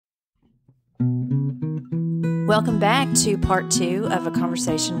Welcome back to part 2 of a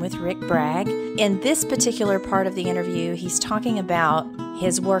conversation with Rick Bragg. In this particular part of the interview, he's talking about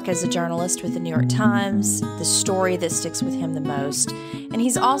his work as a journalist with the New York Times, the story that sticks with him the most. And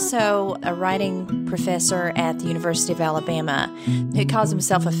he's also a writing professor at the University of Alabama. He calls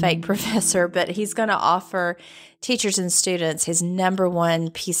himself a fake professor, but he's going to offer teachers and students his number one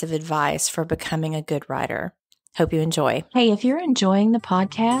piece of advice for becoming a good writer. Hope you enjoy. Hey, if you're enjoying the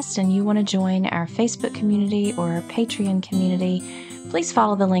podcast and you want to join our Facebook community or our Patreon community, please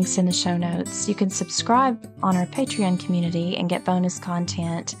follow the links in the show notes. You can subscribe on our Patreon community and get bonus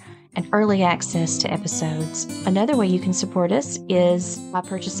content and early access to episodes. Another way you can support us is by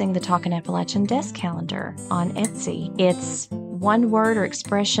purchasing the Talkin' Appalachian desk calendar on Etsy. It's one word or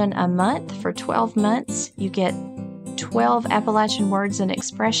expression a month for 12 months. You get 12 Appalachian words and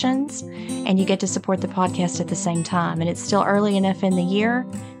expressions, and you get to support the podcast at the same time. And it's still early enough in the year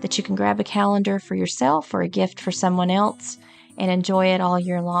that you can grab a calendar for yourself or a gift for someone else and enjoy it all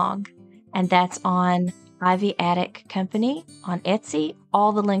year long. And that's on Ivy Attic Company on Etsy.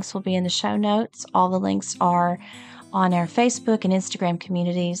 All the links will be in the show notes. All the links are on our Facebook and Instagram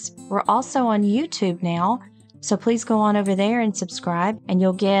communities. We're also on YouTube now, so please go on over there and subscribe, and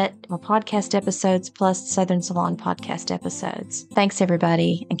you'll get our podcast episodes plus Southern Salon podcast episodes. Thanks,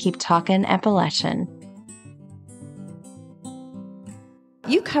 everybody, and keep talking Appalachian.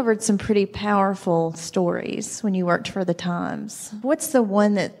 You covered some pretty powerful stories when you worked for the Times. What's the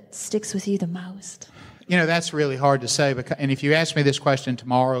one that sticks with you the most? You know, that's really hard to say. And if you ask me this question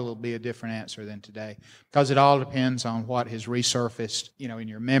tomorrow, it'll be a different answer than today, because it all depends on what has resurfaced, in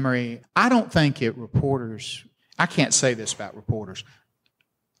your memory. I don't think I can't say this about reporters.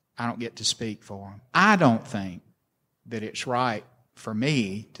 I don't get to speak for them. I don't think that it's right for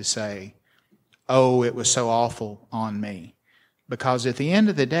me to say, oh, it was so awful on me. Because at the end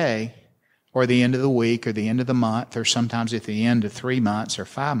of the day, or the end of the week, or the end of the month, or sometimes at the end of 3 months or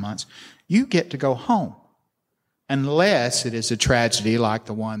 5 months, you get to go home. Unless it is a tragedy like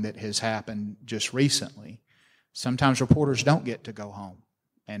the one that has happened just recently. Sometimes reporters don't get to go home.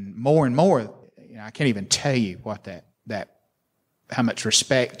 And more, I can't even tell you what how much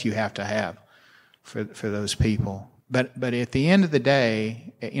respect you have to have for those people. But at the end of the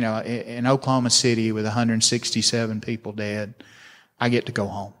day, in Oklahoma City with 167 people dead, I get to go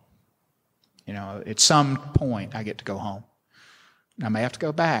home. At some point I get to go home. I may have to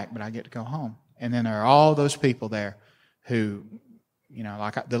go back, but I get to go home. And then there are all those people there who,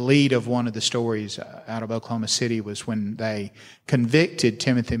 like the lead of one of the stories out of Oklahoma City was when they convicted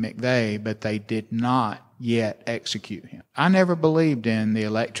Timothy McVeigh, but they did not yet execute him. I never believed in the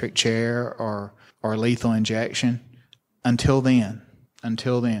electric chair or lethal injection until then.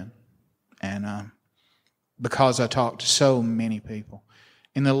 And because I talked to so many people.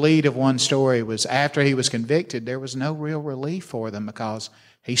 And the lead of one story was after he was convicted, there was no real relief for them because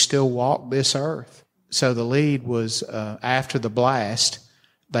he still walked this earth. So the lead was after the blast,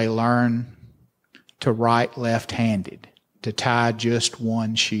 they learned to write left-handed, to tie just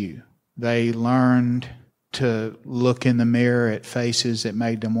one shoe. They learned to look in the mirror at faces that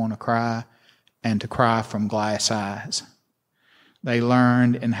made them want to cry and to cry from glass eyes. They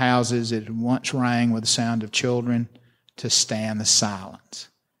learned in houses that once rang with the sound of children to stand the silence.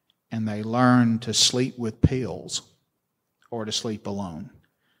 And they learned to sleep with pills or to sleep alone.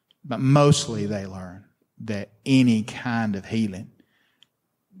 But mostly they learned that any kind of healing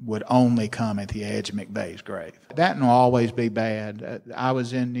would only come at the edge of McVeigh's grave. That will always be bad. I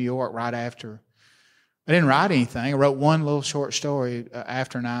was in New York right after. I didn't write anything. I wrote one little short story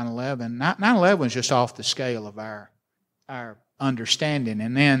after 9/11. 9/11 was just off the scale of our understanding.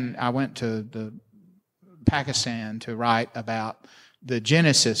 And then I went to Pakistan to write about the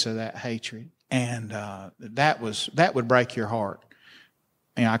genesis of that hatred. And that would break your heart.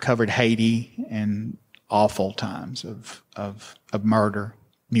 I covered Haiti and awful times of murder,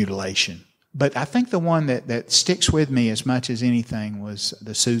 mutilation. But I think the one that sticks with me as much as anything was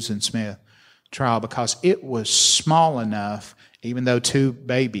the Susan Smith trial, because it was small enough, even though two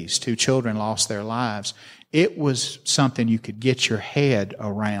children lost their lives, it was something you could get your head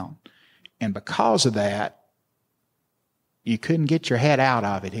around. And because of that, you couldn't get your head out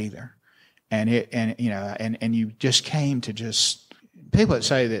of it either. And you just came to people that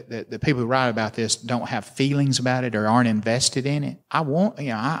say that the people who write about this don't have feelings about it or aren't invested in it.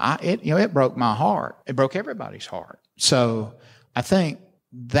 It broke my heart. It broke everybody's heart. So I think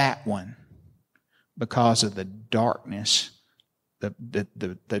that one, because of the darkness,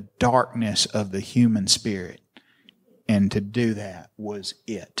 the darkness of the human spirit, and to do that was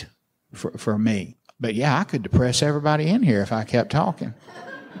it for me. But yeah, I could depress everybody in here if I kept talking.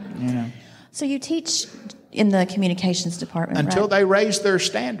 So you teach in the communications department, Until right? they raise their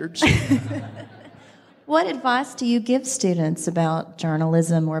standards. What advice do you give students about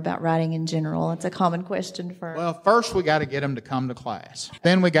journalism or about writing in general? It's a common question for... Well, first we got to get them to come to class.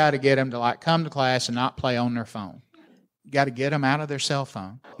 Then we got to get them to come to class and not play on their phone. You got to get them out of their cell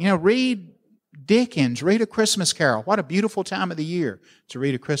phone. Read Dickens, read A Christmas Carol. What a beautiful time of the year to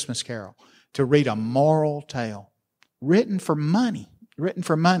read A Christmas Carol, to read a moral tale, written for money,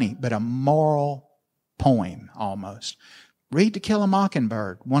 but a moral poem almost. Read To Kill a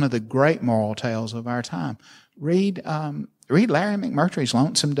Mockingbird, one of the great moral tales of our time. Read Larry McMurtry's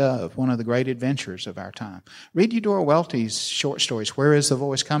Lonesome Dove, one of the great adventures of our time. Read Eudora Welty's short stories, Where Is the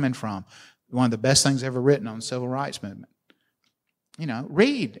Voice Coming From? One of the best things ever written on the civil rights movement.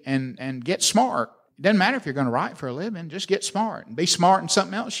 Read and get smart. It doesn't matter if you're going to write for a living, just get smart and be smart in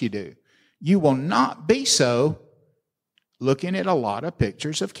something else you do. You will not be so looking at a lot of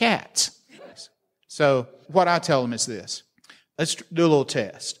pictures of cats. So what I tell them is this. Let's do a little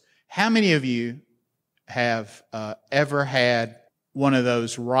test. How many of you have ever had one of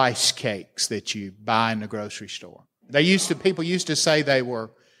those rice cakes that you buy in the grocery store? People used to say they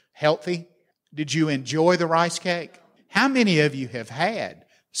were healthy. Did you enjoy the rice cake? How many of you have had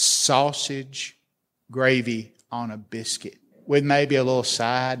sausage gravy on a biscuit with maybe a little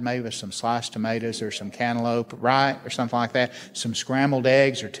side, maybe with some sliced tomatoes or some cantaloupe, right? Or something like that. Some scrambled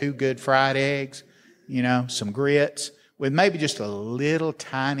eggs or 2 good fried eggs, some grits with maybe just a little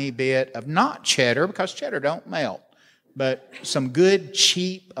tiny bit of not cheddar, because cheddar don't melt, but some good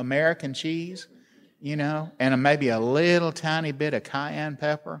cheap American cheese, and maybe a little tiny bit of cayenne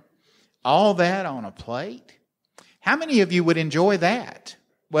pepper. All that on a plate. How many of you would enjoy that?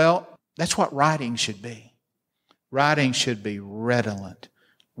 Well, that's what writing should be. Writing should be redolent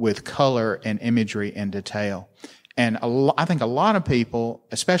with color and imagery and detail. And I think a lot of people,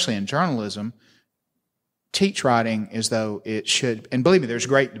 especially in journalism, teach writing as though it should. And believe me, there's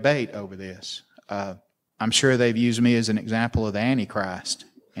great debate over this. I'm sure they've used me as an example of the Antichrist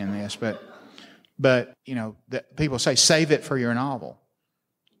in this. But people say, save it for your novel.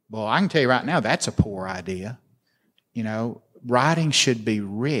 Well, I can tell you right now, that's a poor idea. Writing should be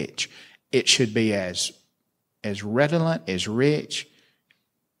rich. It should be as redolent, as rich,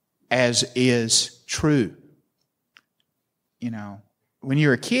 as is true. When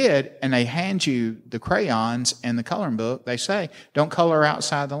you're a kid and they hand you the crayons and the coloring book, they say, don't color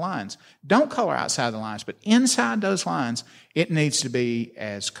outside the lines. Don't color outside the lines, but inside those lines, it needs to be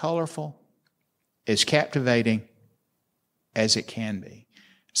as colorful, as captivating as it can be.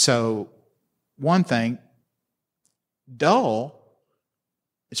 So, one thing, dull,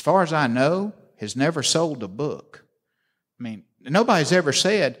 as far as I know, has never sold a book. I mean, nobody's ever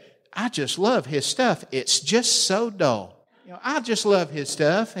said, I just love his stuff. It's just so dull. I just love his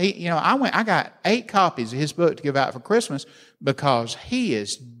stuff. I got 8 copies of his book to give out for Christmas because he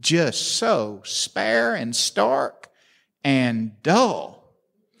is just so spare and stark and dull.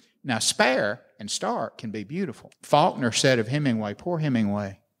 Now, spare and stark can be beautiful. Faulkner said of Hemingway, poor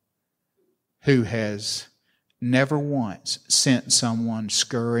Hemingway, who has never once sent someone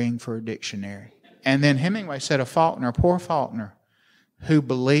scurrying for a dictionary. And then Hemingway said of Faulkner, poor Faulkner, who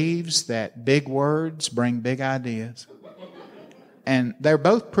believes that big words bring big ideas. And they're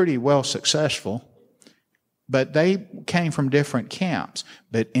both pretty well successful, but they came from different camps.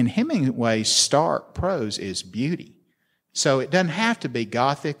 But in Hemingway's stark prose is beauty. So it doesn't have to be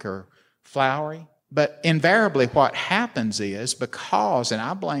gothic or flowery. But invariably what happens is because, and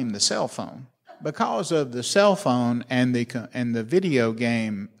I blame the cell phone, because of the cell phone and the video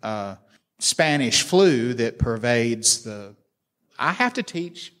game Spanish flu that pervades I have to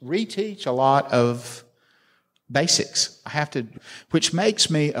reteach a lot of basics. Which makes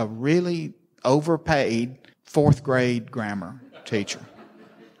me a really overpaid 4th grade grammar teacher.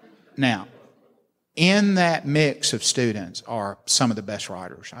 Now, in that mix of students are some of the best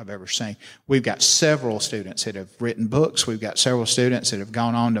writers I've ever seen. We've got several students that have written books. We've got several students that have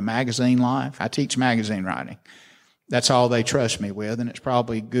gone on to magazine life. I teach magazine writing. That's all they trust me with, and it's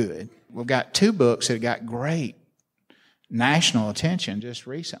probably good. We've got 2 books that have got great national attention just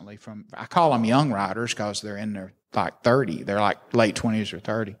recently I call them young writers because they're in their 30. They're like late 20s or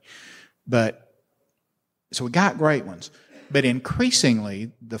 30. So we got great ones. But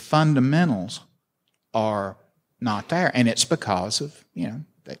increasingly, the fundamentals are not there. And it's because of,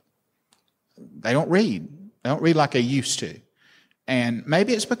 they don't read. They don't read like they used to. And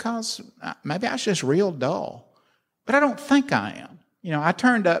maybe it's because, maybe I was just real dull. But I don't think I am. I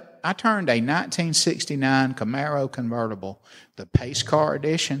turned a 1969 Camaro convertible, the pace car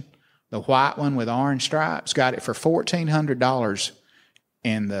edition, the white one with orange stripes, got it for $1,400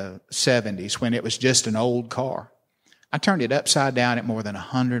 in the 70s when it was just an old car. I turned it upside down at more than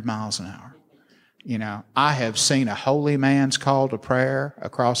 100 miles an hour. You know, I have seen a holy man's call to prayer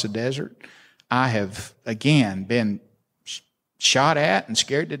across a desert. I have, again, been shot at and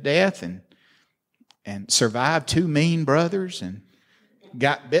scared to death and survived 2 mean brothers and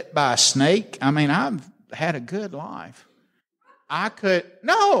got bit by a snake. I mean, I've had a good life.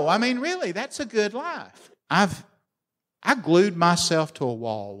 Really, that's a good life. I glued myself to a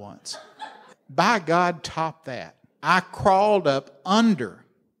wall once. By God, top that. I crawled up under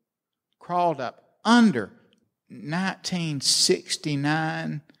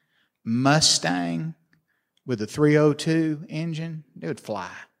 1969 Mustang with a 302 engine. It would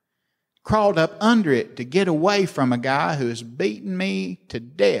fly. Crawled up under it to get away from a guy who was beating me to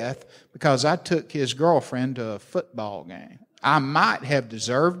death because I took his girlfriend to a football game. I might have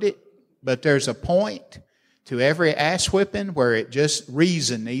deserved it, but there's a point to every ass whipping where it just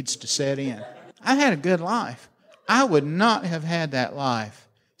reason needs to set in. I had a good life. I would not have had that life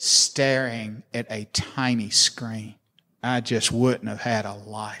staring at a tiny screen. I just wouldn't have had a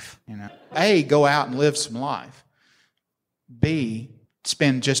life. You know, A, go out and live some life. B,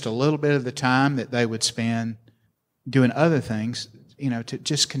 spend just a little bit of the time that they would spend doing other things, you know, to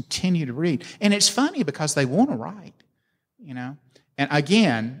just continue to read. And it's funny because they want to write, you know. And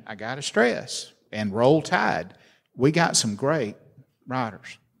again, I got to stress, and roll tide, we got some great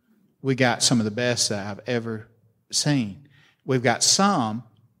writers. We got some of the best that I've ever seen. We've got some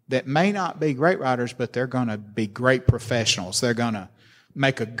that may not be great writers, but they're going to be great professionals. They're going to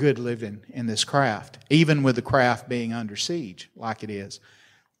make a good living in this craft, even with the craft being under siege like it is.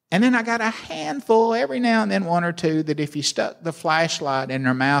 And then I got a handful, every now and then 1 or 2, that if you stuck the flashlight in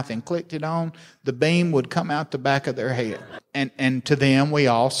their mouth and clicked it on, the beam would come out the back of their head. And to them, we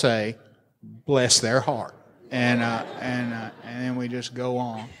all say, bless their heart. And then we just go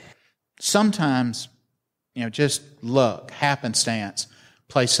on. Sometimes, you know, just luck, happenstance,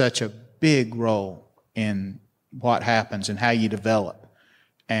 play such a big role in what happens and how you develop.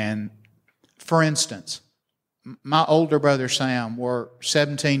 And for instance, my older brother Sam worked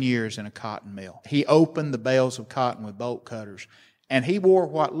 17 years in a cotton mill. He opened the bales of cotton with bolt cutters, and he wore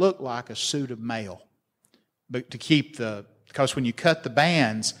what looked like a suit of mail, but to keep because when you cut the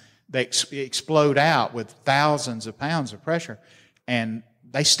bands, they explode out with thousands of pounds of pressure, and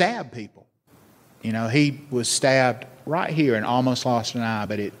they stab people. You know, he was stabbed right here and almost lost an eye,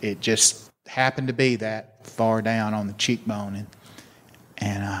 but it just happened to be that far down on the cheekbone.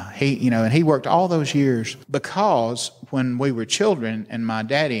 And he worked all those years because when we were children and my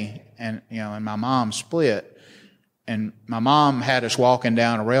daddy and my mom split, and my mom had us walking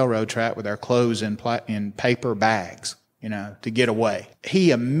down a railroad track with our clothes in paper bags, you know, to get away.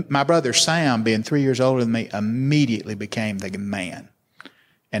 My brother Sam, being 3 years older than me, immediately became the man.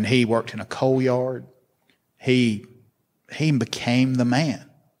 And he worked in a coal yard. He became the man.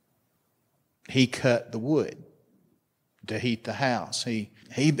 He cut the wood to heat the house. He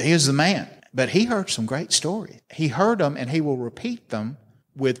is the man. But he heard some great stories. He heard them, and he will repeat them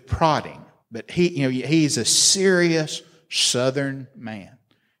with prodding. But he's a serious Southern man,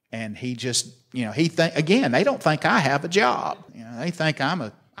 and he just, they don't think I have a job. You know, they think I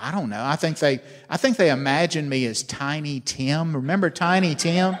don't know. I think they imagine me as Tiny Tim. Remember Tiny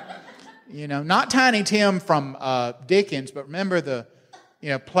Tim? You know, not Tiny Tim from Dickens, but remember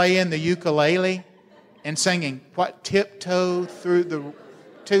playing the ukulele and singing, "What tiptoe through the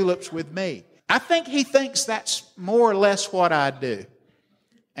tulips with me." I think he thinks that's more or less what I do.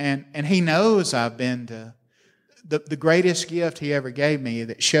 And he knows I've been to... The greatest gift he ever gave me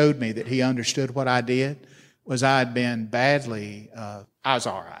that showed me that he understood what I did was I had been badly... I was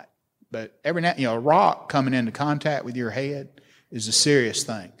all right. But every now... a rock coming into contact with your head is a serious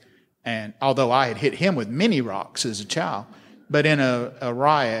thing. And although I had hit him with many rocks as a child, but in a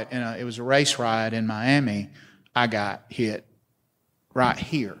riot, it was a race riot in Miami, I got hit right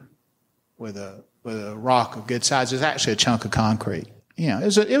here with a rock of good size. It was actually a chunk of concrete.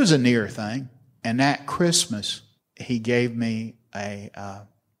 It was a near thing. And that Christmas, he gave me a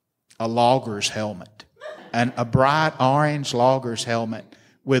logger's helmet, and a bright orange logger's helmet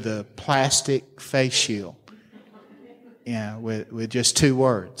with a plastic face shield. With just 2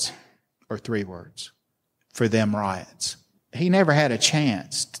 words or 3 words for them riots. He never had a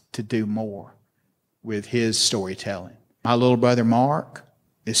chance to do more with his storytelling. My little brother Mark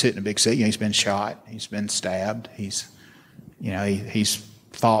is sitting in a big seat. He's been shot. He's been stabbed. He's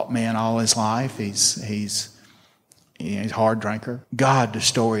fought men all his life. He's a hard drinker. God, the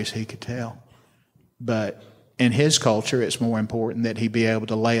stories he could tell. But in his culture, it's more important that he be able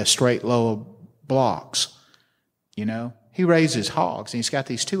to lay a straight row of blocks, he raises hogs, and he's got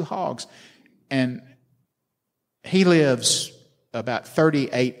these 2 hogs, and he lives about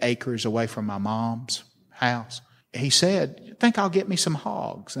 38 acres away from my mom's house. He said, "I think I'll get me some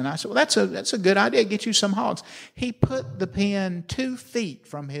hogs." And I said, "Well, that's a good idea. Get you some hogs." He put the pen 2 feet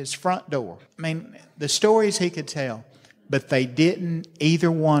from his front door. I mean, the stories he could tell, but they didn't,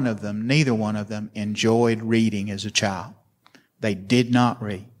 neither one of them enjoyed reading as a child. They did not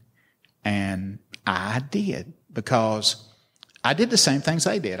read. And I did, because I did the same things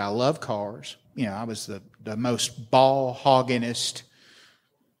they did. I love cars. I was the most ball-hogginest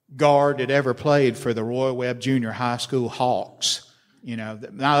guard that ever played for the Roy Webb Junior High School Hawks.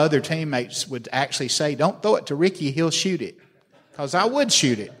 My other teammates would actually say, "Don't throw it to Ricky, he'll shoot it." Because I would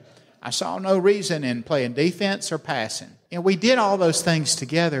shoot it. I saw no reason in playing defense or passing. We did all those things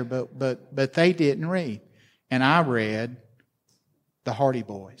together, but they didn't read. And I read the Hardy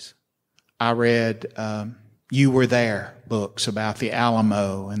Boys. I read You Were There books about the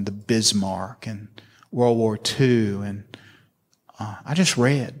Alamo and the Bismarck and World War II. And I just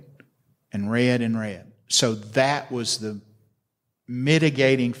read and read and read. So that was the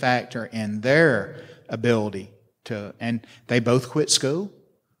mitigating factor in their ability to, and they both quit school.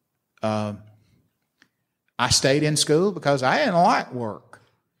 I stayed in school because I didn't like work.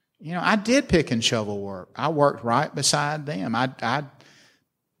 I did pick and shovel work. I worked right beside them. I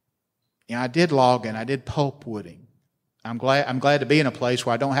did logging. I did pulpwooding. I'm glad to be in a place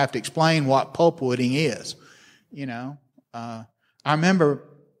where I don't have to explain what pulpwooding is. I remember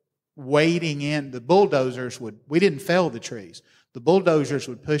wading in. The bulldozers we didn't fell the trees. The bulldozers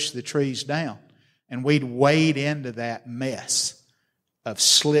would push the trees down, and we'd wade into that mess of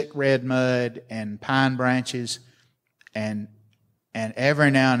slick red mud and pine branches, and every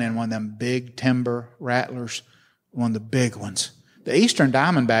now and then one of them big timber rattlers, one of the big ones. The eastern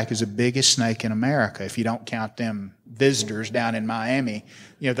diamondback is the biggest snake in America, if you don't count them visitors down in Miami.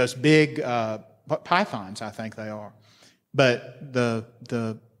 Those big pythons, I think they are. But the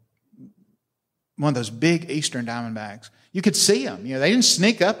one of those big eastern diamondbacks, you could see them. They didn't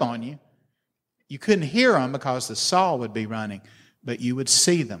sneak up on you. You couldn't hear them because the saw would be running, but you would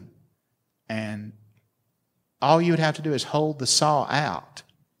see them. And all you would have to do is hold the saw out,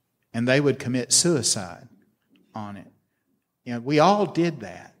 and they would commit suicide on it. We all did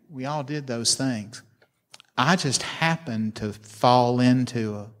that. We all did those things. I just happened to fall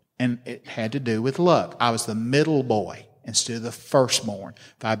into and it had to do with luck. I was the middle boy instead of the firstborn.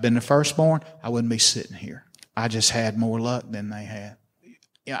 If I'd been the firstborn, I wouldn't be sitting here. I just had more luck than they had.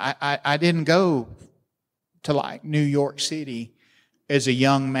 I didn't go to like New York City as a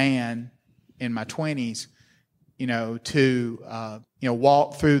young man in my 20s, to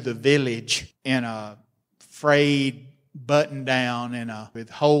walk through the village in a frayed button down and with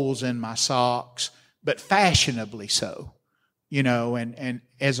holes in my socks, but fashionably so, and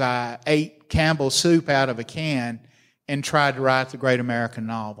as I ate Campbell's soup out of a can and tried to write the great American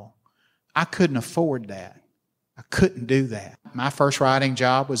novel. I couldn't afford that. I couldn't do that. My first writing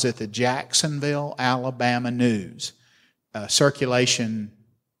job was at the Jacksonville, Alabama News, circulation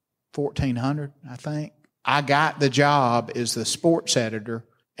 1400, I think. I got the job as the sports editor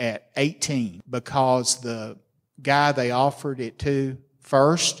at 18 because the guy they offered it to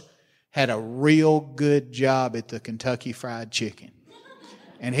first had a real good job at the Kentucky Fried Chicken.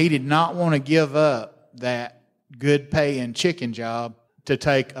 And he did not want to give up that good paying chicken job to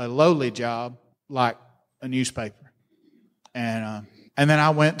take a lowly job like a newspaper. And then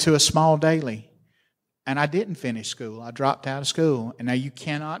I went to a small daily, and I didn't finish school. I dropped out of school. And now you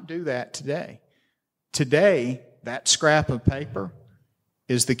cannot do that today. Today, that scrap of paper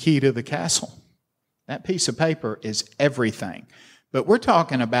is the key to the castle. That piece of paper is everything. But we're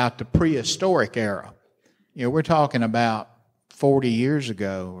talking about the prehistoric era. We're talking about 40 years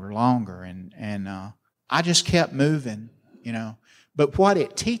ago or longer. And I just kept moving, But what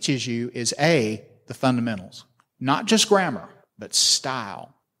it teaches you is, A, the fundamentals. Not just grammar, but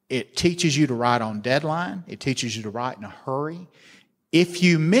style. It teaches you to write on deadline. It teaches you to write in a hurry. If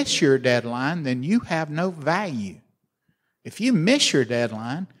you miss your deadline, then you have no value. If you miss your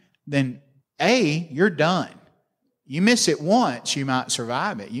deadline, then A, you're done. You miss it once, you might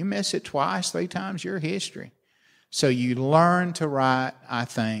survive it. You miss it twice, 3 times, you're history. So you learn to write, I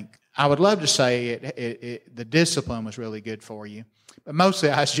think. I would love to say the discipline was really good for you. But mostly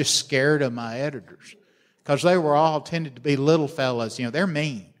I was just scared of my editors because they were all tended to be little fellas. They're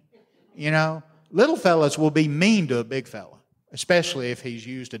mean. Little fellas will be mean to a big fella, especially if he's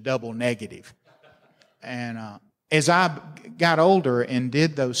used a double negative. And as I got older and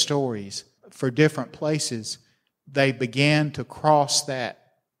did those stories for different places, they began to cross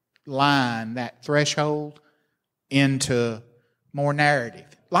that line, that threshold into more narrative.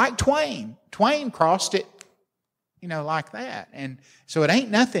 Like Twain. Twain crossed it, like that. And so it ain't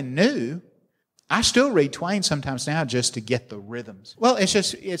nothing new. I still read Twain sometimes now just to get the rhythms. Well,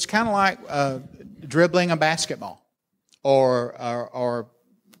 it's kind of like dribbling a basketball or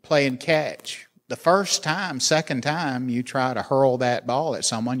playing catch. The first time, second time you try to hurl that ball at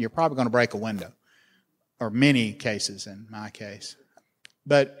someone, you're probably going to break a window, or many cases in my case.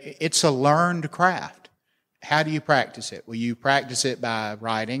 But it's a learned craft. How do you practice it? Well, you practice it by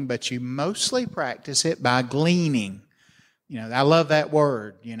writing, but you mostly practice it by gleaning. I love that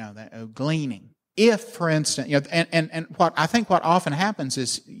word, gleaning. If, for instance, and what often happens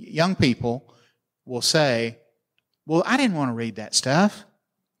is young people will say, well, I didn't want to read that stuff.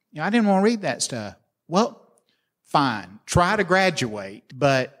 I didn't want to read that stuff. Well, fine. Try to graduate.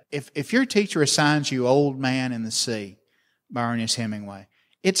 But if your teacher assigns you Old Man in the Sea by Ernest Hemingway,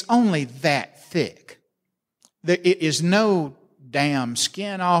 it's only that thick. It is no damn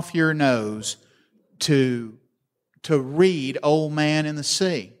skin off your nose to read Old Man in the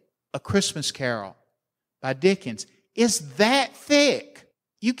Sea. A Christmas Carol by Dickens is that thick.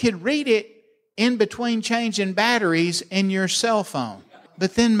 You could read it in between changing batteries in your cell phone.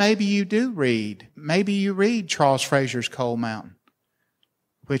 But then maybe you do read. Maybe you read Charles Fraser's Coal Mountain,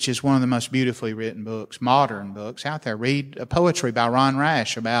 which is one of the most beautifully written books, modern books out there. Read poetry by Ron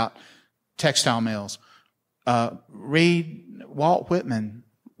Rash about textile mills. Read Walt Whitman.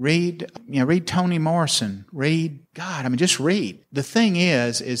 Read Toni Morrison. Just read. The thing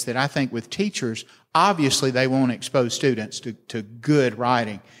is that I think with teachers, obviously they want to expose students to good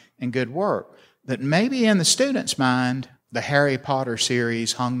writing and good work. But maybe in the student's mind, the Harry Potter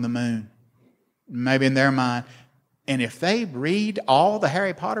series hung the moon. Maybe in their mind. And if they read all the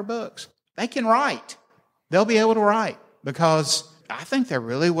Harry Potter books, they can write. They'll be able to write because I think they're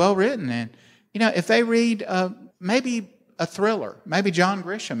really well written. And, if they read maybe a thriller, maybe John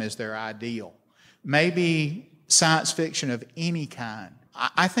Grisham is their ideal, maybe science fiction of any kind.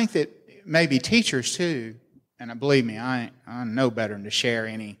 I think that maybe teachers too, and believe me, I know better than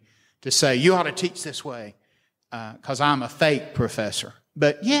to say, you ought to teach this way. Because I'm a fake professor.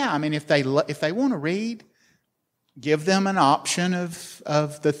 But if they want to read, give them an option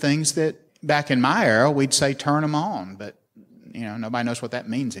of the things that back in my era we'd say turn them on. But nobody knows what that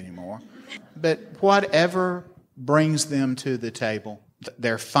means anymore. But whatever brings them to the table,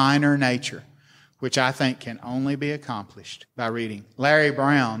 their finer nature, which I think can only be accomplished by reading. Larry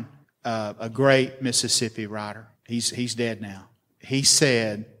Brown, a great Mississippi writer, he's dead now. He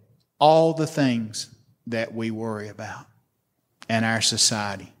said, all the things that we worry about in our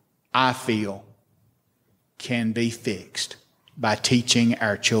society, I feel, can be fixed by teaching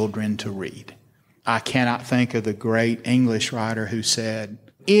our children to read. I cannot think of the great English writer who said,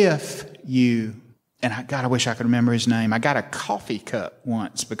 if you, and I wish I could remember his name. I got a coffee cup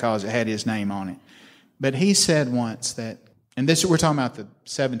once because it had his name on it. But he said once that, and we're talking about the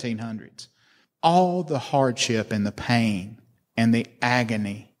 1700s, all the hardship and the pain and the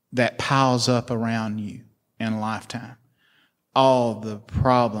agony that piles up around you in a lifetime, all the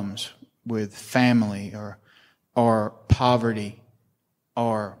problems with family or poverty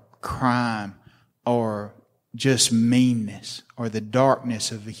or crime or just meanness or the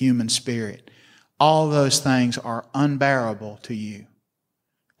darkness of the human spirit, all those things are unbearable to you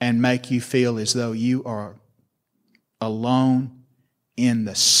and make you feel as though you are alone in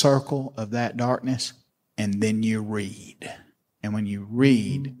the circle of that darkness, and then you read. And when you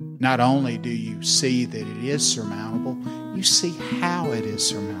read, not only do you see that it is surmountable, you see how it is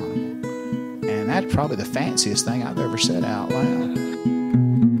surmountable. And that's probably the fanciest thing I've ever said out loud.